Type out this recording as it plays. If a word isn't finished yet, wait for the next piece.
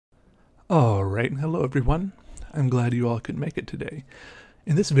Alright, hello everyone. I'm glad you all could make it today.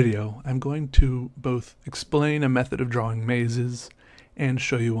 In this video, I'm going to both explain a method of drawing mazes and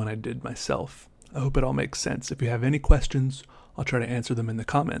show you one I did myself. I hope it all makes sense. If you have any questions, I'll try to answer them in the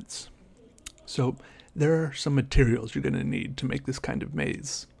comments. So, there are some materials you're going to need to make this kind of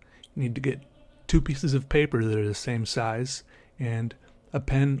maze. You need to get 2 pieces of paper that are the same size and a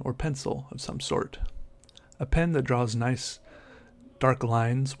pen or pencil of some sort. A pen that draws nice dark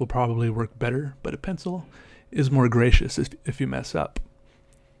lines will probably work better, but a pencil is more gracious if you mess up.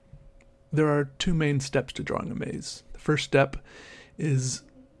 There are 2 main steps to drawing a maze. The first step is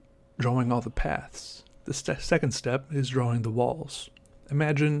drawing all the paths. The second step is drawing the walls.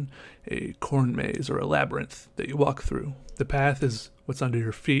 Imagine a corn maze or a labyrinth that you walk through. The path is what's under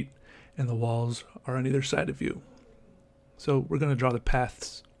your feet, and the walls are on either side of you. So we're going to draw the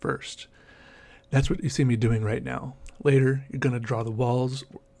paths first. That's what you see me doing right now. Later, you're going to draw the walls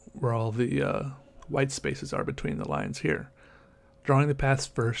where all the white spaces are between the lines here. Drawing the paths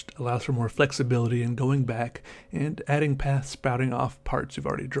first allows for more flexibility in going back and adding paths sprouting off parts you've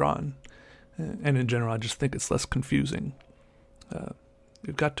already drawn. And in general, I just think it's less confusing.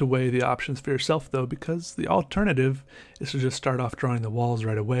 You've got to weigh the options for yourself, though, because the alternative is to just start off drawing the walls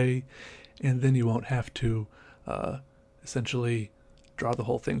right away, and then you won't have to essentially draw the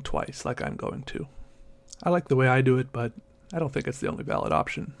whole thing twice like I'm going to. I like the way I do it, but I don't think it's the only valid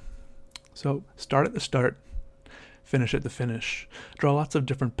option. So start at the start, finish at the finish. Draw lots of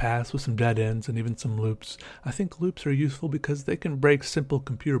different paths with some dead ends and even some loops. I think loops are useful because they can break simple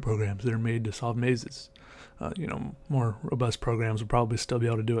computer programs that are made to solve mazes. More robust programs will probably still be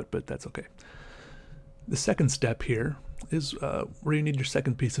able to do it, but that's okay. The second step here is where you need your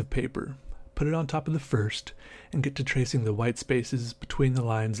second piece of paper. Put it on top of the first and get to tracing the white spaces between the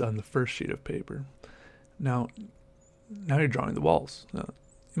lines on the first sheet of paper. Now you're drawing the walls. You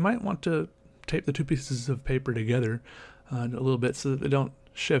might want to tape the 2 pieces of paper together a little bit so that they don't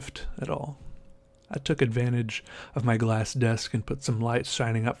shift at all. I took advantage of my glass desk and put some light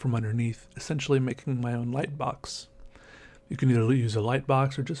shining up from underneath, essentially making my own light box. You can either use a light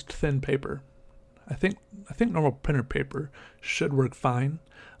box or just thin paper. I think normal printer paper should work fine.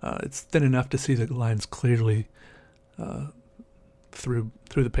 It's thin enough to see the lines clearly through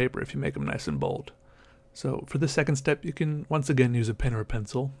the paper if you make them nice and bold. So for the second step, you can once again use a pen or a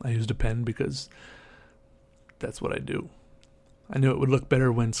pencil. I used a pen because that's what I do. I knew it would look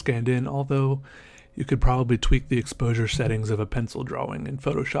better when scanned in, although you could probably tweak the exposure settings of a pencil drawing in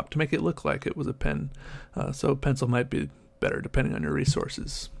Photoshop to make it look like it was a pen. So a pencil might be better depending on your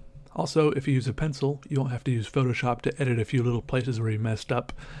resources. Also, if you use a pencil, you won't have to use Photoshop to edit a few little places where you messed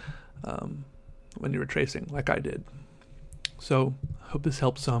up when you were tracing, like I did. So, I hope this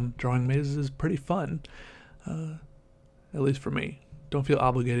helps some. Drawing mazes is pretty fun, at least for me. Don't feel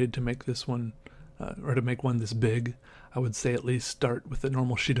obligated to make this one, or to make one this big. I would say at least start with a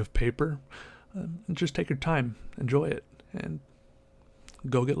normal sheet of paper, and just take your time, enjoy it, and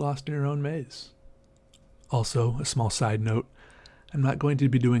go get lost in your own maze. Also, a small side note, I'm not going to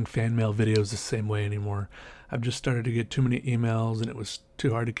be doing fan mail videos the same way anymore. I've just started to get too many emails, and it was too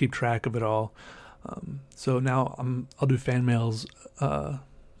hard to keep track of it all. So now I'll do fan mails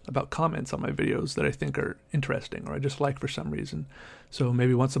about comments on my videos that I think are interesting or I just like for some reason. So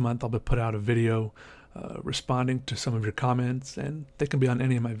maybe once a month I'll put out a video responding to some of your comments, and they can be on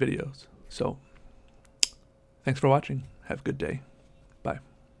any of my videos. So thanks for watching. Have a good day.